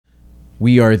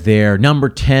We are there, number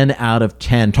 10 out of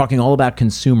 10, talking all about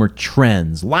consumer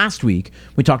trends. Last week,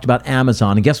 we talked about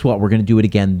Amazon, and guess what? We're going to do it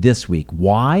again this week.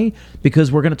 Why?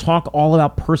 Because we're going to talk all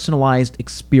about personalized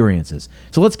experiences.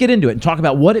 So let's get into it and talk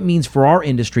about what it means for our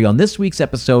industry on this week's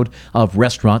episode of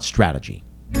Restaurant Strategy.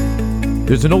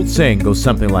 There's an old saying goes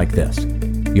something like this.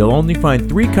 You'll only find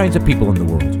three kinds of people in the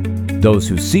world. Those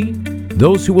who see,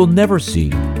 those who will never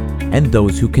see, and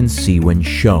those who can see when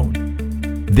shown.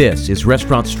 This is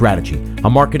Restaurant Strategy, a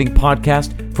marketing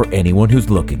podcast for anyone who's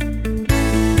looking.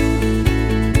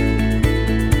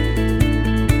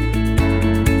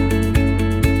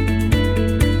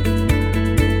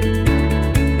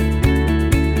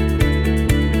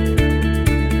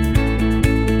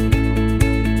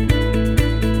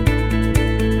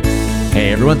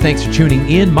 Hey everyone, thanks for tuning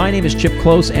in. My name is Chip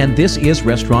Close, and this is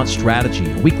Restaurant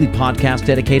Strategy, a weekly podcast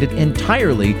dedicated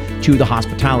entirely to the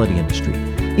hospitality industry.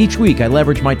 Each week, I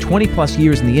leverage my 20-plus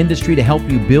years in the industry to help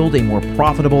you build a more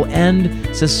profitable and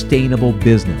sustainable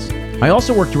business. I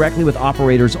also work directly with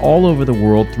operators all over the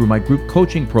world through my group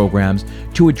coaching programs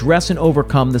to address and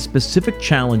overcome the specific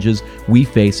challenges we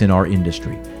face in our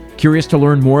industry. Curious to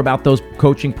learn more about those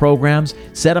coaching programs?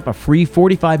 Set up a free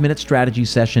 45-minute strategy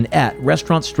session at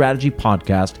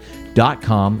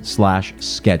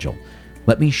restaurantstrategypodcast.com/schedule.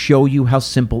 Let me show you how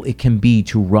simple it can be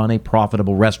to run a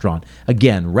profitable restaurant.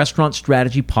 Again,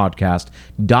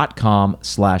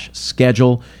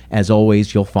 restaurantstrategypodcast.com/schedule. As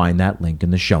always, you'll find that link in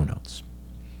the show notes.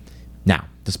 Now,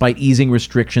 despite easing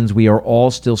restrictions, we are all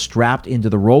still strapped into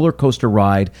the roller coaster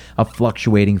ride of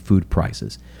fluctuating food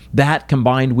prices. That,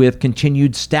 combined with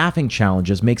continued staffing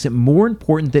challenges, makes it more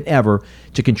important than ever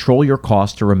to control your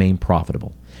costs to remain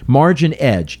profitable. Margin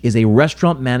Edge is a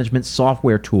restaurant management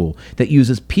software tool that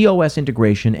uses POS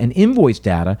integration and invoice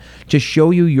data to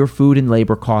show you your food and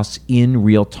labor costs in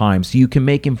real time so you can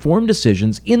make informed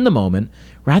decisions in the moment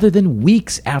rather than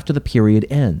weeks after the period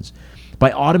ends.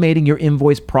 By automating your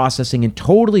invoice processing and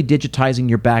totally digitizing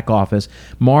your back office,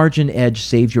 Margin Edge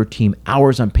saves your team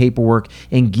hours on paperwork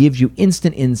and gives you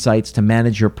instant insights to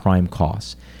manage your prime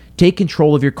costs. Take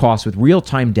control of your costs with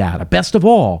real-time data. Best of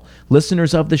all,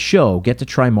 listeners of the show get to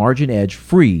try Margin Edge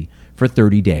free for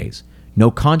 30 days.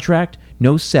 No contract,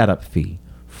 no setup fee.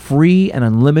 Free and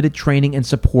unlimited training and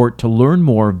support. To learn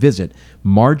more, visit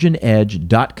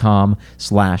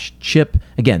marginedge.com/chip.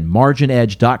 Again,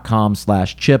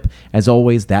 marginedge.com/chip. As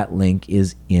always, that link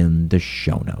is in the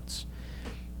show notes.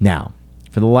 Now,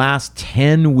 for the last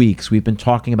 10 weeks, we've been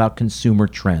talking about consumer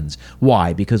trends.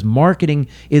 Why? Because marketing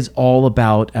is all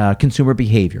about consumer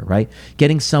behavior, right?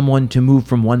 Getting someone to move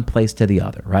from one place to the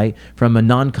other, right? From a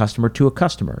non-customer to a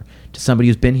customer, to somebody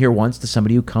who's been here once to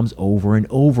somebody who comes over and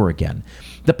over again.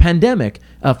 The pandemic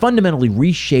fundamentally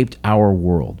reshaped our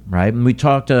world, right? And we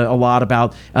talked a lot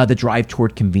about the drive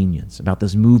toward convenience, about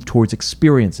this move towards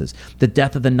experiences, the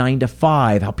death of the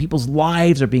 9-to-5, how people's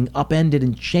lives are being upended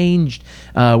and changed.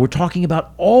 We're talking about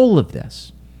all of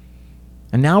this.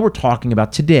 And now we're talking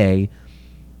about today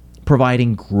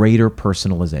providing greater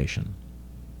personalization.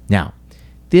 Now,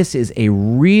 this is a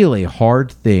really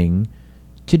hard thing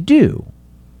to do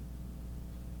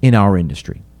in our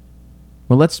industry.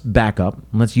 Well, let's back up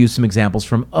and let's use some examples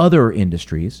from other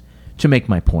industries to make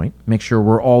my point, make sure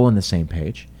we're all on the same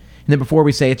page. And then before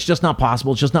we say it's just not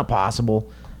possible,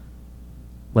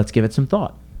 let's give it some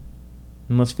thought.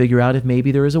 And let's figure out if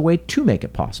maybe there is a way to make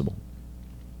it possible.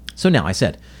 So now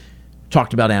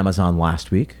talked about Amazon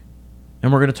last week,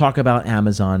 and we're going to talk about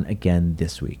Amazon again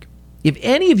this week. If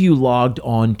any of you logged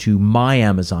on to my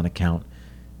Amazon account,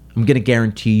 I'm going to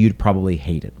guarantee you'd probably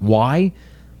hate it. Why?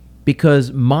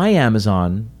 Because my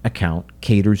Amazon account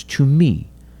caters to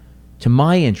me, to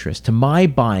my interests, to my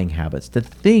buying habits, the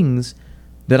things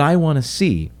that I want to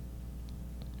see.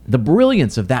 The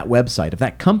brilliance of that website, of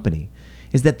that company,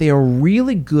 is that they are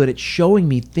really good at showing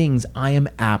me things I am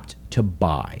apt to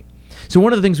buy. So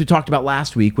one of the things we talked about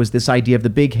last week was this idea of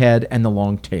the big head and the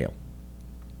long tail.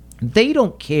 They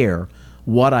don't care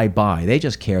what I buy. They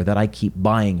just care that I keep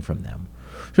buying from them.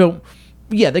 So,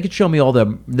 yeah, they could show me all the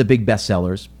big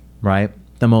bestsellers, right?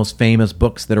 The most famous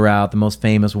books that are out, the most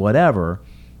famous whatever,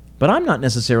 but I'm not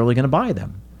necessarily going to buy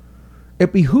them.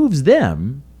 It behooves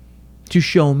them to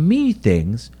show me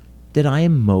things that I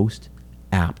am most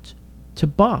apt to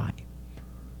buy.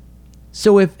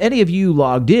 So if any of you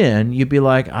logged in, you'd be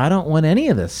like, I don't want any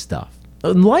of this stuff.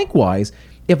 And likewise,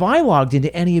 if I logged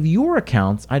into any of your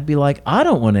accounts, I'd be like, I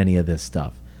don't want any of this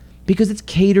stuff because it's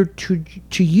catered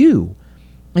to you.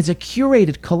 It's a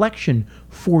curated collection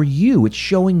for you. It's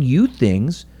showing you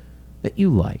things that you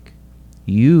like.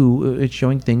 It's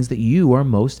showing things that you are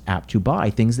most apt to buy,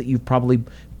 things that you've probably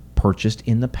purchased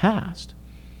in the past.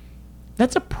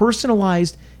 That's a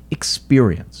personalized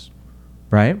experience,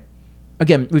 right?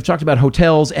 Again, we've talked about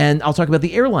hotels, and I'll talk about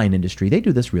the airline industry. They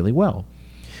do this really well.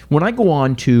 When I go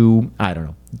on to, I don't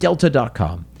know,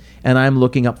 delta.com, and I'm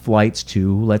looking up flights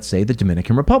to, let's say, the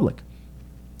Dominican Republic,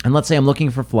 and let's say I'm looking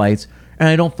for flights and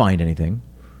I don't find anything,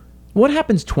 what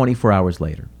happens 24 hours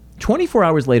later? 24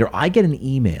 hours later, I get an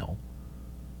email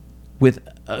with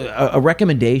a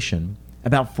recommendation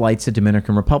about flights to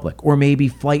Dominican Republic, or maybe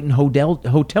flight and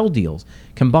hotel deals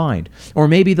combined, or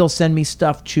maybe they'll send me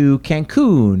stuff to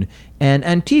Cancun and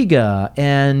Antigua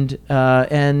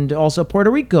and also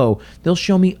Puerto Rico. They'll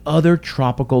show me other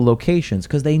tropical locations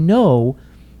because they know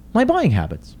my buying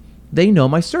habits. They know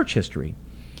my search history.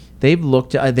 They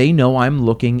know I'm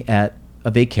looking at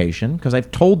a vacation because I've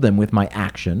told them with my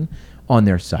action on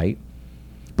their site,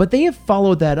 but they have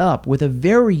followed that up with a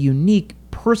very unique,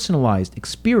 personalized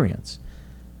experience.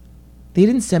 They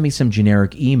didn't send me some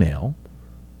generic email.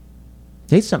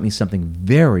 They sent me something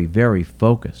very, very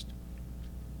focused,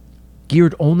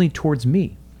 geared only towards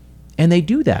me. And they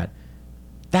do that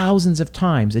thousands of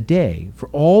times a day for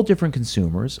all different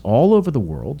consumers all over the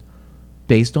world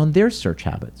based on their search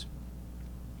habits.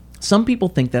 Some people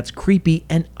think that's creepy,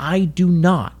 and I do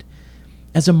not.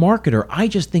 As a marketer, I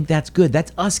just think that's good.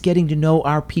 That's us getting to know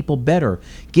our people better,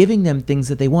 giving them things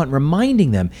that they want,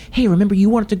 reminding them, hey, remember you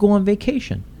wanted to go on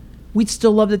vacation. We'd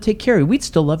still love to take care of you. We'd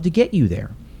still love to get you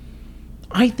there.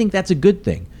 I think that's a good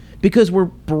thing because we're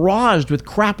barraged with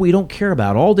crap we don't care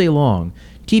about all day long.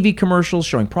 TV commercials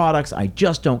showing products I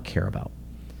just don't care about.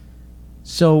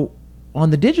 So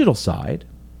on the digital side,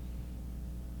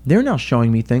 they're now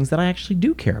showing me things that I actually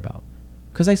do care about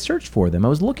because I searched for them. I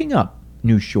was looking up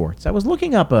new shorts. I was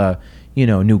looking up a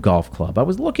new golf club. I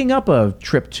was looking up a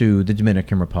trip to the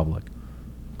Dominican Republic.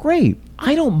 Great.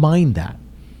 I don't mind that.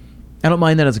 I don't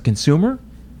mind that as a consumer,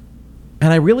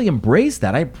 and I really embrace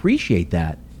that. I appreciate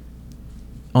that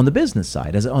on the business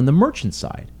side, on the merchant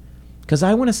side, because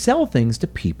I want to sell things to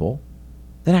people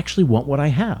that actually want what I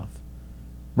have,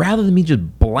 rather than me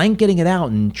just blanketing it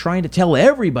out and trying to tell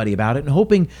everybody about it and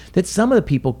hoping that some of the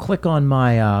people click on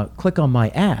my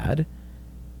ad.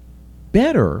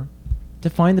 Better to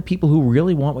find the people who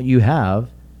really want what you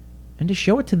have and to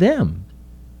show it to them.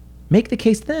 Make the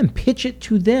case to them. Pitch it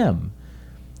to them.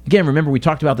 Again, remember we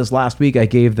talked about this last week. I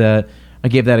gave that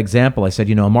example. I said,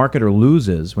 a marketer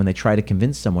loses when they try to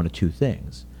convince someone of two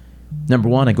things. Number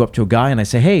one, I go up to a guy and I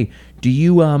say, hey, do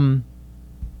you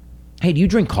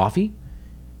drink coffee?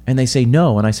 And they say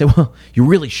no. And I say, well, you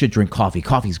really should drink coffee.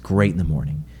 Coffee's great in the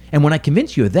morning. And when I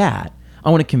convince you of that,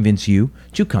 I want to convince you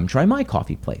to come try my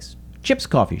coffee place, Chip's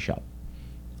Coffee Shop.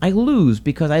 I lose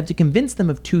because I have to convince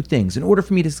them of two things. In order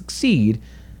for me to succeed,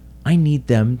 I need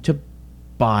them to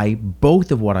buy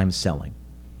both of what I'm selling.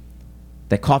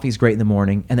 That coffee is great in the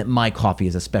morning and that my coffee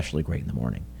is especially great in the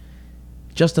morning.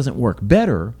 It just doesn't work.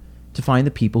 Better to find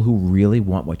the people who really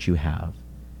want what you have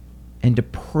and to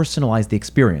personalize the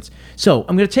experience. So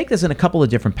I'm going to take this in a couple of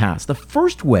different paths. The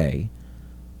first way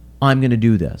I'm going to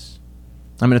do this,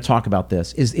 I'm going to talk about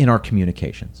this, is in our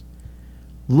communications.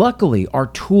 Luckily, our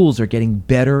tools are getting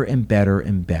better and better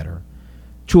and better.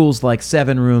 Tools like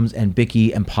 7Rooms and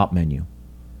Bicky and Popmenu.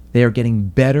 They are getting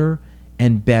better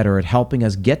and better at helping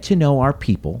us get to know our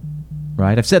people,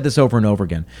 right? I've said this over and over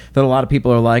again, that a lot of people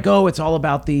are like, oh, it's all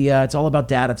about data, it's all about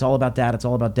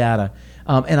data.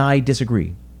 And I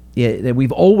disagree.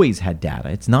 We've always had data.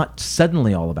 It's not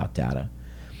suddenly all about data.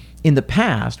 In the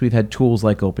past, we've had tools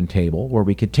like OpenTable where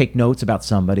we could take notes about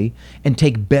somebody and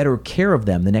take better care of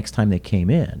them the next time they came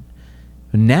in.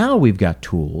 Now we've got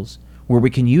tools where we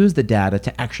can use the data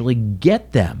to actually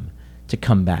get them to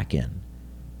come back in.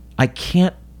 I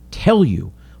can't tell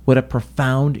you what a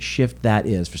profound shift that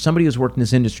is. For somebody who's worked in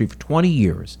this industry for 20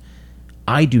 years,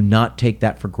 I do not take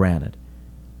that for granted.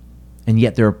 And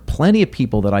yet there are plenty of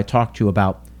people that I talk to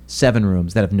about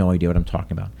 7Rooms that have no idea what I'm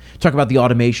talking about. Talk about the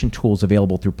automation tools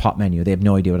available through Popmenu. They have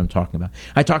no idea what I'm talking about.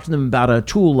 I talk to them about a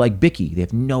tool like Bicky. They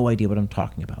have no idea what I'm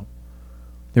talking about.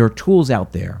 There are tools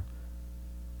out there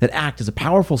that act as a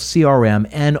powerful CRM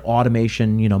and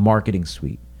automation, marketing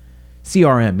suite.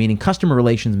 CRM, meaning customer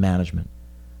relations management.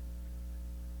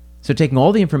 So taking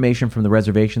all the information from the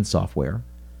reservation software,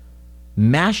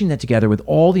 mashing that together with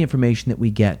all the information that we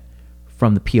get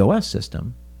from the POS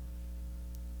system,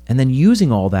 and then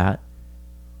using all that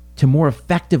to more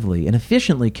effectively and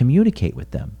efficiently communicate with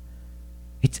them.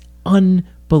 It's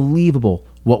unbelievable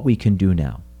what we can do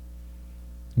now.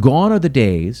 Gone are the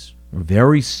days, or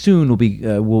very soon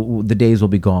the days will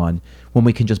be gone, when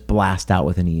we can just blast out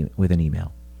with an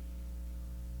email.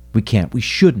 We can't. We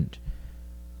shouldn't.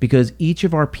 Because each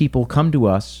of our people come to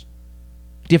us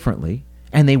differently,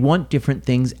 and they want different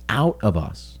things out of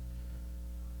us.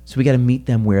 So we got to meet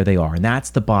them where they are. And that's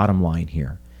the bottom line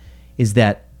here, is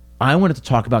that I wanted to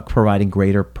talk about providing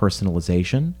greater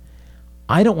personalization.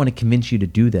 I don't want to convince you to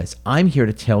do this. I'm here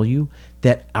to tell you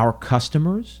that our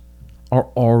customers are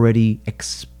already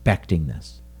expecting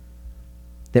this.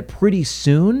 That pretty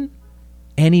soon,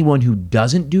 anyone who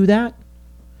doesn't do that,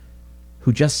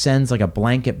 who just sends like a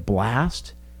blanket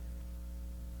blast,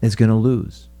 is going to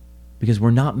lose, because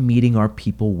we're not meeting our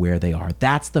people where they are.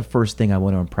 That's the first thing I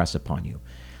want to impress upon you,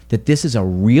 that this is a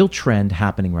real trend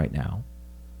happening right now,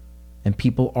 and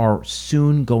people are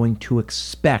soon going to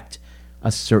expect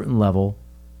a certain level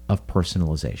of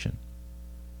personalization.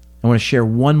 I want to share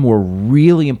one more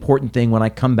really important thing when I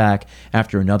come back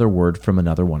after another word from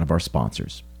another one of our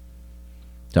sponsors.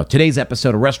 So today's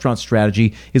episode of Restaurant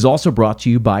Strategy is also brought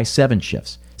to you by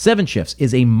 7Shifts. 7Shifts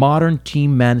is a modern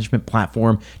team management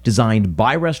platform designed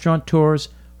by restaurateurs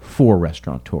for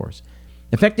restaurateurs.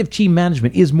 Effective team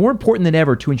management is more important than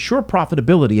ever to ensure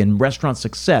profitability and restaurant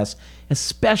success,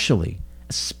 especially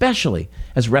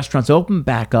as restaurants open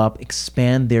back up,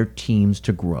 expand their teams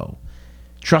to grow.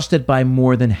 Trusted by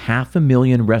more than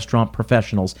 500,000 restaurant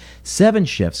professionals,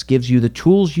 7Shifts gives you the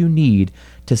tools you need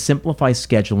to simplify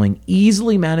scheduling,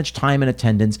 easily manage time and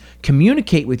attendance,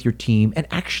 communicate with your team, and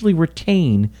actually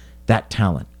retain that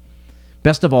talent.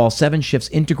 Best of all, 7Shifts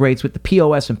integrates with the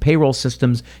POS and payroll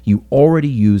systems you already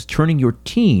use, turning your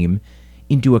team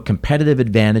into a competitive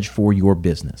advantage for your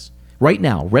business. Right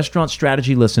now, Restaurant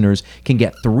Strategy listeners can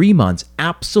get 3 months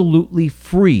absolutely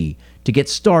free. To get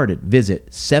started, visit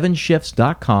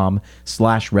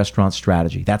 7shifts.com/restaurant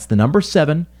strategy. That's the number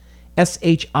 7,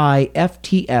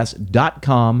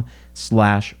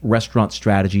 SHIFTS.com/restaurant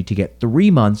strategy to get 3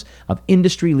 months of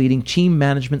industry-leading team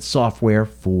management software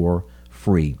for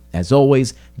free. As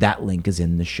always, that link is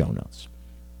in the show notes.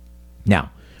 Now,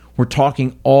 we're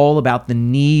talking all about the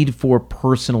need for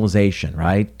personalization,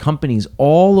 right? Companies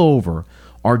all over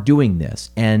are doing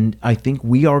this, and I think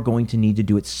we are going to need to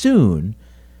do it soon,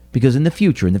 because in the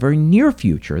future, in the very near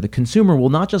future, the consumer will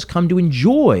not just come to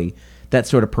enjoy that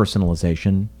sort of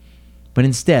personalization, but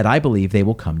instead, I believe they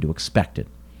will come to expect it.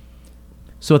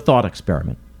 So a thought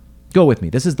experiment. Go with me.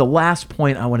 This is the last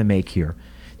point I want to make here.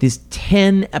 This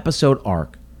 10-episode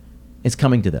arc is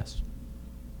coming to this.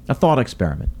 A thought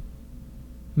experiment.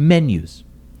 Menus.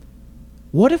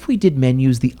 What if we did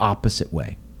menus the opposite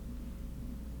way?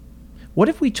 What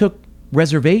if we took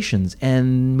reservations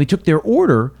and we took their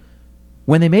order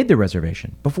when they made their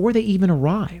reservation, before they even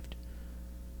arrived?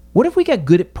 What if we got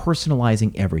good at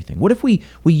personalizing everything? What if we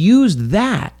used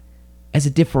that as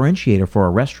a differentiator for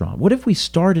our restaurant? What if we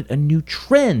started a new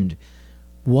trend?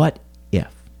 What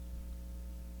if?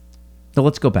 So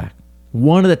let's go back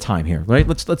one at a time here, right?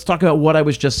 Let's talk about what I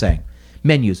was just saying.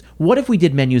 Menus. What if we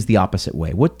did menus the opposite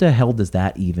way? What the hell does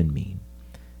that even mean?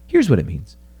 Here's what it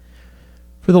means.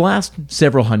 For the last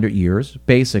several hundred years,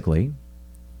 basically,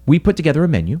 we put together a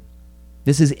menu.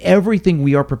 This is everything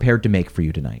we are prepared to make for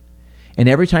you tonight. And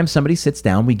every time somebody sits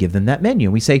down, we give them that menu.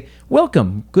 And we say,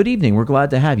 welcome, good evening, we're glad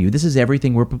to have you. This is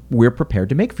everything we're prepared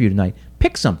to make for you tonight.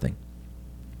 Pick something.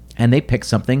 And they pick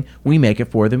something, we make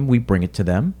it for them, we bring it to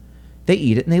them, they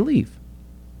eat it, and they leave.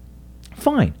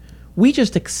 Fine. We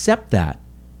just accept that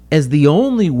as the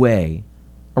only way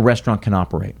a restaurant can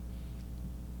operate.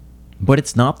 But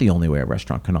it's not the only way a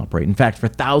restaurant can operate. In fact, for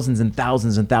thousands and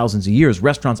thousands and thousands of years,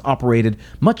 restaurants operated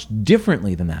much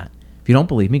differently than that. If you don't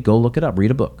believe me, go look it up,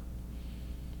 read a book.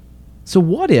 So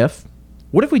what if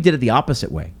we did it the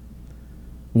opposite way?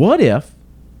 What if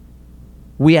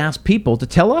we asked people to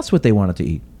tell us what they wanted to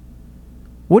eat?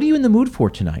 What are you in the mood for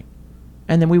tonight?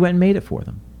 And then we went and made it for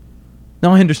them.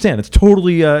 Now, I understand it's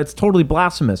totally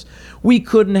blasphemous. We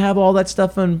couldn't have all that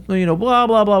stuff and blah blah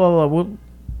blah blah blah.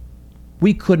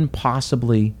 We couldn't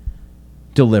possibly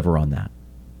deliver on that.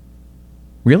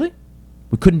 Really?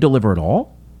 We couldn't deliver at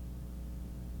all?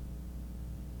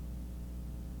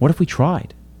 What if we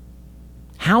tried?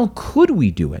 How could we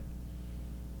do it?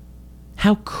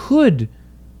 How could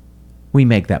we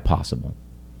make that possible?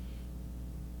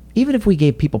 Even if we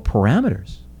gave people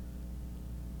parameters.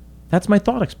 That's my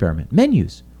thought experiment.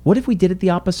 Menus. What if we did it the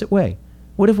opposite way?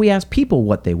 What if we asked people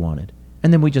what they wanted,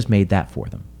 and then we just made that for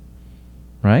them?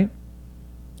 Right?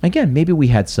 Again, maybe we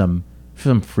had some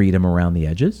freedom around the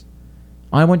edges.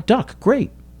 I want duck.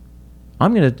 Great.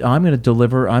 I'm gonna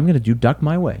do duck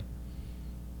my way.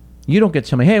 You don't get to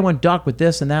tell me, hey, I want duck with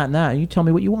this and that and that. And you tell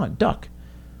me what you want, duck.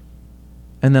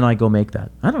 And then I go make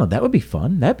that. I don't know. That would be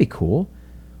fun. That'd be cool.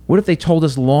 What if they told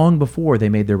us long before they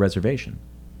made their reservation?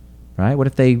 Right? What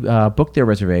if they booked their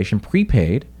reservation,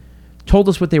 prepaid, told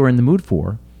us what they were in the mood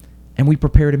for, and we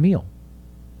prepared a meal?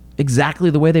 exactly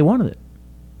the way they wanted it.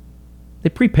 They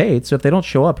prepaid, so if they don't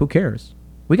show up, who cares?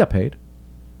 We got paid.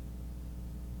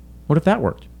 What if that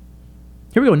worked?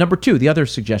 Here we go. Number 2, the other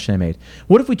suggestion I made.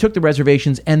 What if we took the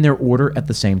reservations and their order at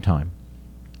the same time?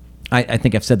 I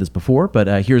think I've said this before, but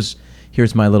here's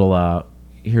my little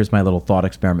thought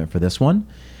experiment for this one.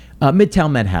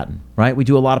 Midtown Manhattan, right? We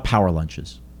do a lot of power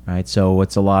lunches, right? So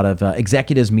it's a lot of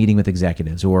executives meeting with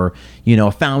executives, or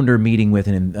a founder meeting with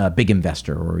a big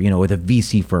investor, or with a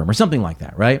VC firm or something like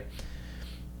that, right?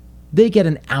 They get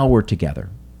an hour together,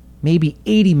 maybe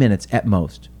 80 minutes at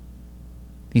most.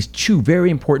 These 2 very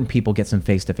important people get some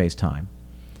face-to-face time.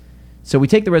 So we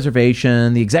take the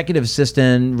reservation, the executive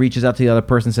assistant reaches out to the other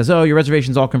person and says, oh, your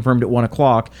reservation's all confirmed at 1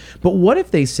 o'clock. But what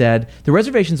if they said, the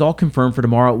reservation's all confirmed for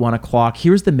tomorrow at 1 o'clock.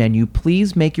 Here's the menu.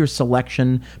 Please make your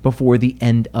selection before the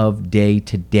end of day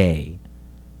today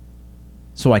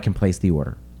so I can place the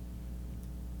order.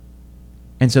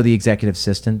 And so the executive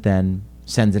assistant then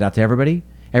sends it out to everybody.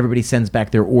 Everybody sends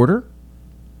back their order.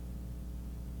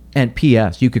 And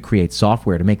P.S., you could create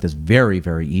software to make this very,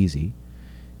 very easy.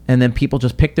 And then people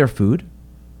just pick their food,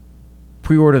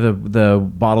 pre-order the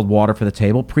bottled water for the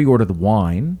table, pre-order the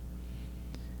wine.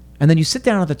 And then you sit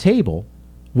down at the table,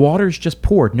 water's just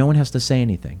poured, no one has to say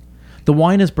anything. The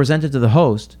wine is presented to the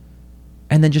host,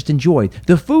 and then just enjoyed.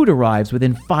 The food arrives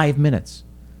within 5 minutes.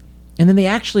 And then they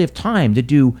actually have time to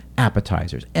do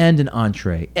appetizers and an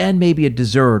entree and maybe a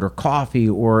dessert or coffee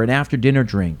or an after-dinner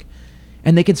drink.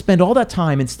 And they can spend all that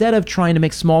time, instead of trying to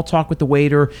make small talk with the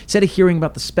waiter, instead of hearing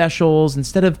about the specials,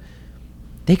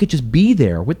 they could just be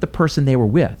there with the person they were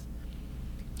with.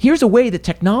 Here's a way that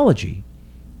technology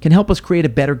can help us create a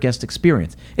better guest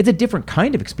experience. It's a different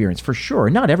kind of experience for sure.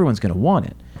 Not everyone's going to want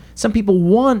it. Some people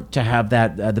want to have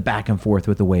that the back and forth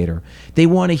with the waiter. They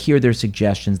want to hear their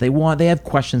suggestions. They have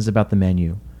questions about the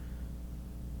menu.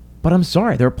 But I'm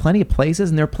sorry, there are plenty of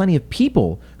places and there are plenty of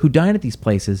people who dine at these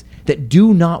places that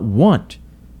do not want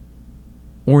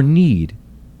or need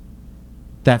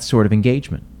that sort of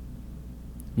engagement.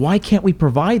 Why can't we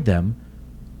provide them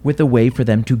with a way for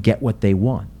them to get what they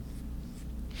want?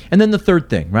 And then the third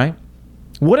thing, right?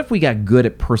 What if we got good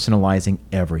at personalizing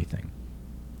everything?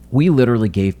 We literally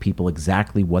gave people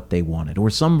exactly what they wanted,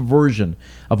 or some version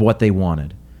of what they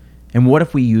wanted. And what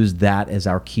if we used that as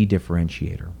our key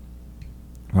differentiator?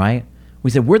 Right?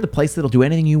 We said, we're the place that'll do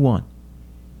anything you want.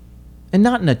 And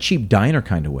not in a cheap diner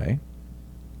kind of way.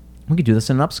 We could do this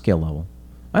in an upscale level.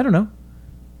 I don't know.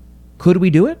 Could we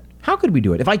do it? How could we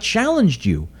do it? If I challenged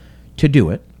you to do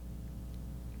it,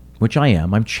 which I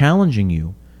am, I'm challenging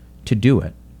you to do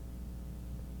it.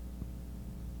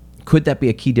 Could that be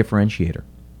a key differentiator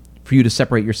for you to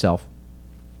separate yourself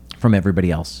from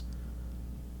everybody else?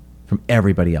 From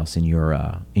everybody else in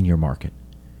your market?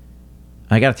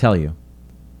 I got to tell you,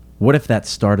 what if that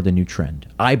started a new trend?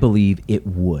 I believe it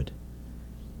would.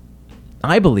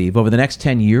 I believe over the next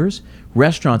 10 years,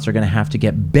 restaurants are going to have to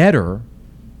get better.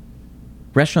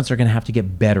 Restaurants are going to have to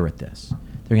get better at this.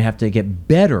 They're going to have to get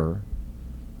better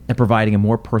at providing a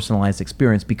more personalized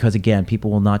experience because, again, people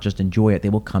will not just enjoy it, they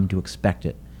will come to expect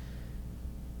it.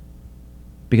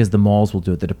 Because the malls will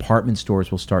do it. The department stores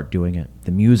will start doing it.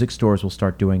 The music stores will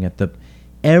start doing it.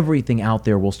 Everything out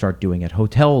there will start doing it.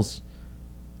 Hotels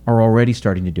are already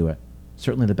starting to do it.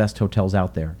 Certainly the best hotels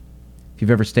out there. If you've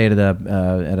ever stayed at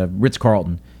a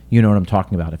Ritz-Carlton, you know what I'm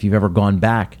talking about. If you've ever gone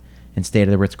back and stayed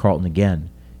at the Ritz-Carlton again,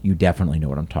 you definitely know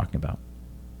what I'm talking about.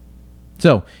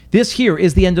 So this here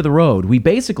is the end of the road. We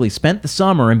basically spent the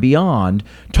summer and beyond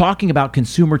talking about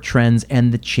consumer trends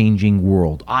and the changing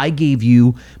world. I gave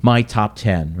you my top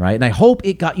 10, right? And I hope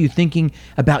it got you thinking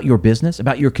about your business,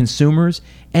 about your consumers,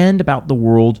 and about the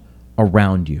world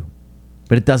around you.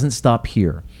 But it doesn't stop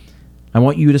here. I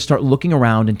want you to start looking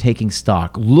around and taking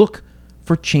stock. Look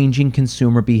for changing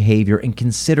consumer behavior and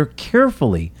consider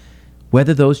carefully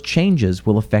whether those changes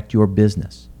will affect your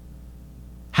business.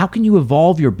 How can you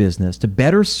evolve your business to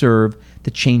better serve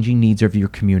the changing needs of your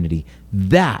community?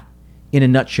 That, in a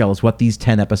nutshell, is what these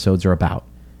 10 episodes are about.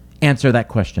 Answer that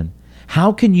question.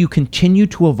 How can you continue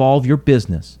to evolve your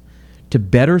business to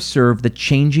better serve the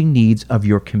changing needs of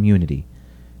your community?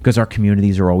 Because our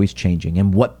communities are always changing,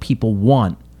 and what people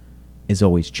want is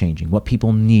always changing. What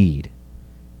people need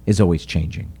is always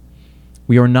changing.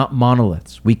 We are not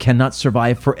monoliths. We cannot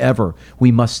survive forever.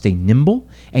 We must stay nimble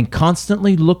and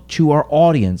constantly look to our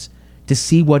audience to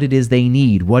see what it is they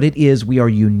need, what it is we are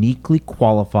uniquely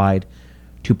qualified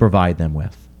to provide them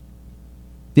with.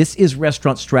 This is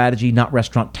restaurant strategy, not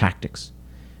restaurant tactics.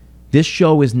 This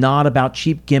show is not about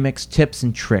cheap gimmicks, tips,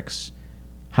 and tricks,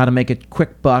 how to make a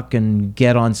quick buck and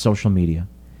get on social media.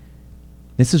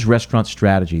 This is restaurant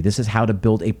strategy. This is how to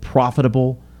build a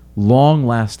profitable,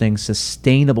 long-lasting,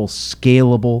 sustainable,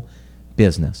 scalable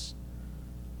business.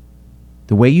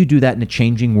 The way you do that in a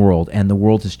changing world, and the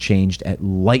world has changed at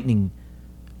lightning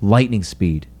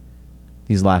speed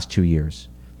these last 2 years.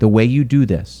 The way you do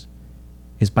this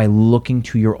is by looking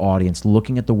to your audience,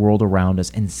 looking at the world around us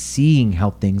and seeing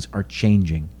how things are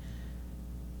changing,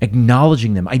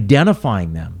 acknowledging them,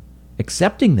 identifying them,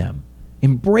 accepting them,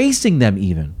 embracing them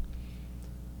even,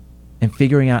 and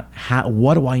figuring out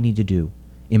what do I need to do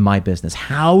in my business?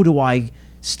 How do I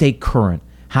stay current?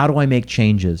 How do I make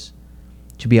changes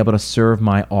to be able to serve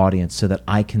my audience so that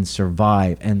I can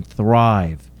survive and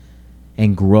thrive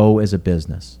and grow as a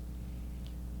business?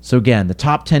 So again, the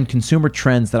top 10 consumer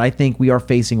trends that I think we are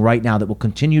facing right now that will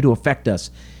continue to affect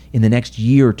us in the next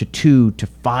year to 2 to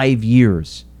 5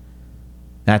 years.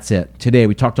 That's it. Today,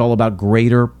 we talked all about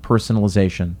greater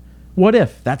personalization. What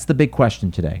if? That's the big question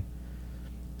today.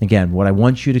 Again, what I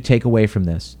want you to take away from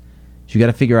this is you got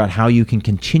to figure out how you can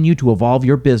continue to evolve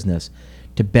your business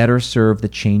to better serve the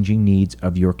changing needs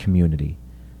of your community.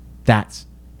 That's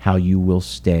how you will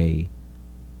stay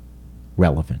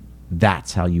relevant.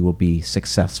 That's how you will be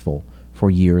successful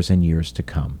for years and years to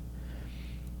come.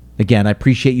 Again, I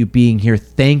appreciate you being here.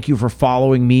 Thank you for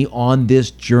following me on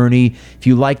this journey. If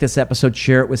you like this episode,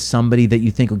 share it with somebody that you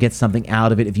think will get something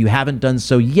out of it. If you haven't done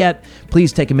so yet,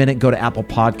 please take a minute, go to Apple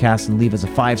Podcasts and leave us a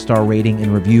 5-star rating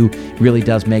and review. It really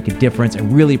does make a difference. I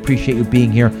really appreciate you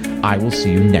being here. I will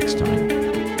see you next time.